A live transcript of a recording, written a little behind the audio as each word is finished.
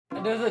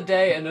Another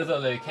day, another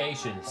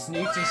location.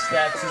 Snooty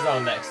Steppes is our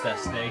next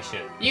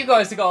destination. You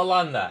guys have got to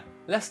land there.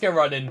 Let's get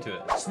right into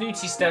it.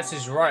 Snooty Steppes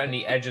is right on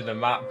the edge of the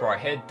map right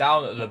here,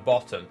 down at the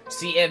bottom.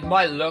 See, it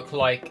might look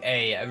like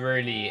a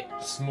really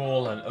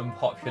small and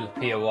unpopular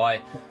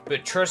POI,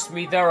 but trust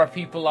me, there are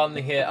people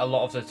landing here a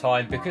lot of the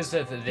time because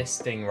of this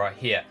thing right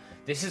here.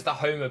 This is the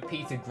home of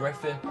Peter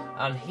Griffin,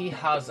 and he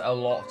has a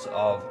lot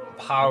of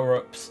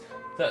power-ups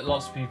that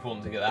lots of people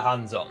want to get their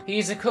hands on. He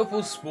has a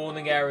couple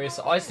spawning areas,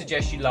 so I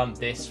suggest you land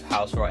this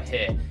house right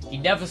here. He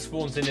never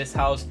spawns in this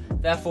house,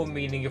 therefore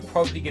meaning you're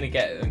probably going to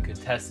get it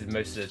uncontested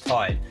most of the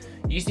time.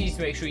 You just need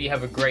to make sure you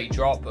have a great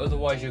drop,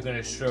 otherwise you're going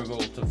to struggle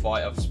to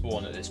fight off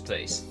spawn at this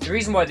place. The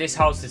reason why this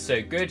house is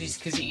so good is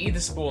because he either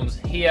spawns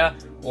here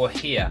or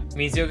here. It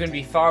means you're going to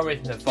be far away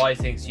from the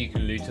fighting, so you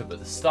can loot up at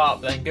the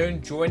start, but then go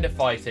and join the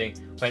fighting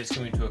when it's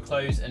coming to a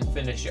close and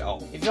finish it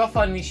off. If you're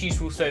finding this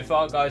useful so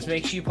far, guys,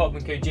 make sure you pop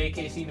in code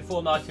JKC the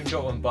full item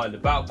drop and buy the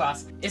battle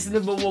pass. It's the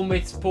 #1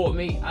 way to support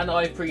me, and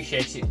I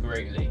appreciate it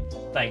greatly.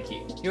 Thank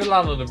you. You'll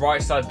land on the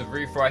right side of the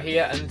roof right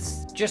here and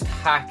just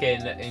hack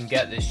in and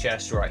get this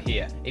chest right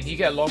here. If you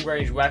get a long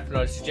range weapon,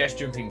 I'd suggest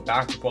jumping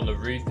back up on the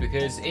roof,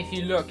 because if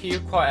you look, you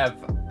quite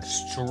have a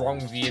strong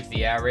view of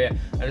the area,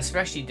 and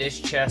especially this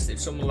chest. If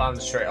someone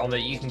lands straight on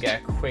it, you can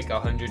get a quick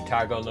 100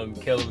 tag on them,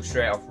 kill them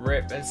straight off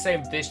rip, and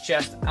same with this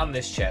chest and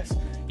this chest.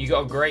 You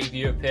got a great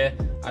view up here,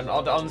 and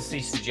I'd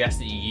honestly suggest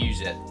that you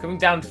use it. Coming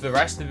down to the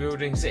rest of the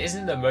buildings, it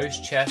isn't the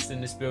most chests in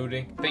this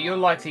building, but you're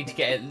likely to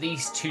get at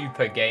least 2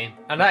 per game,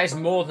 and that is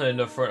more than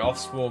enough for an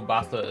off-spawn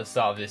battle at the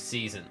start of this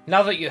season.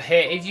 Now that you're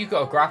here, if you've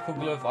got a grapple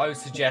glove, I would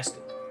suggest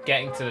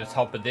getting to the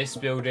top of this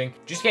building,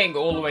 just getting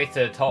all the way to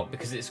the top,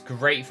 because it's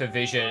great for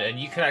vision and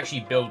you can actually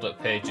build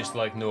up here just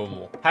like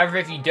normal. However,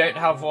 if you don't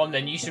have one,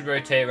 then you should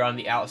rotate around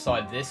the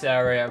outside of this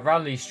area,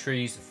 around these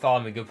trees,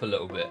 farming up a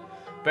little bit.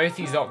 Both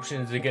these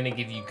options are going to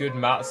give you good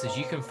mats as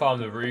you can farm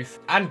the roof,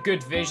 and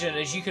good vision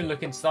as you can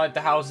look inside the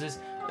houses,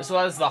 as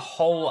well as the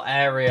whole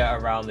area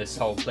around this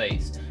whole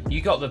place. You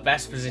got the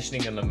best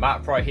positioning on the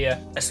map right here,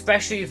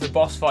 especially if the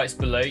boss fight's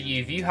below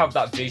you. If you have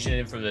that vision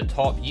in from the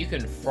top, you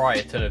can fry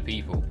a ton of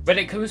people. When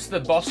it comes to the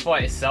boss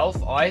fight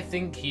itself, I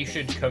think you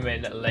should come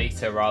in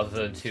later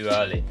rather than too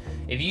early.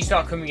 If you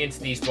start coming into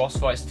these boss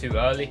fights too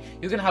early,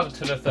 you're going to have a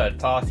ton of third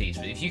parties,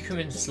 but if you come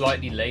in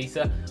slightly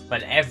later,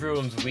 when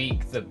everyone's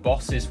weak, the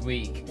boss is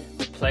weak,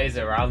 the players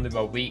around them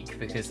are weak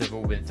because they've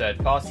all been third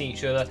partying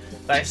each other,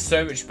 that is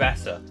so much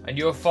better, and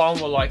you're far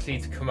more likely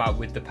to come out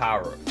with the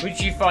power up.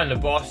 Once you find the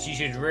boss, you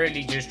should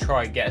really just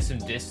try and get some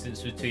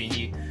distance between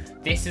you.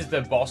 This is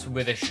the boss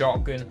with a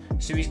shotgun,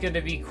 so he's going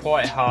to be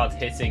quite hard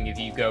hitting if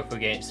you go up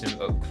against him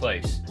up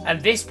close.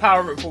 And this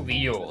power up will be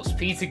yours,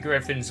 Peter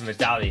Griffin's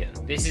medallion.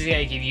 This is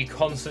going to give you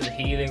constant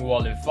healing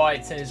while in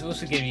fights, and it's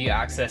also giving you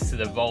access to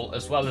the vault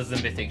as well as the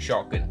mythic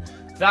shotgun.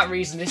 For that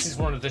reason, this is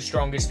one of the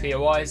strongest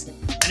POIs,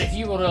 and if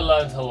you want to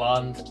learn to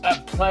land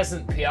at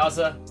Pleasant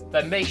Piazza,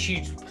 then make sure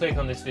you click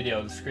on this video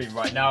on the screen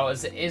right now,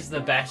 as it is the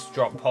best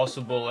drop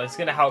possible and it's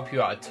going to help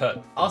you out a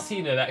ton. I'll see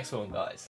you in the next one, guys.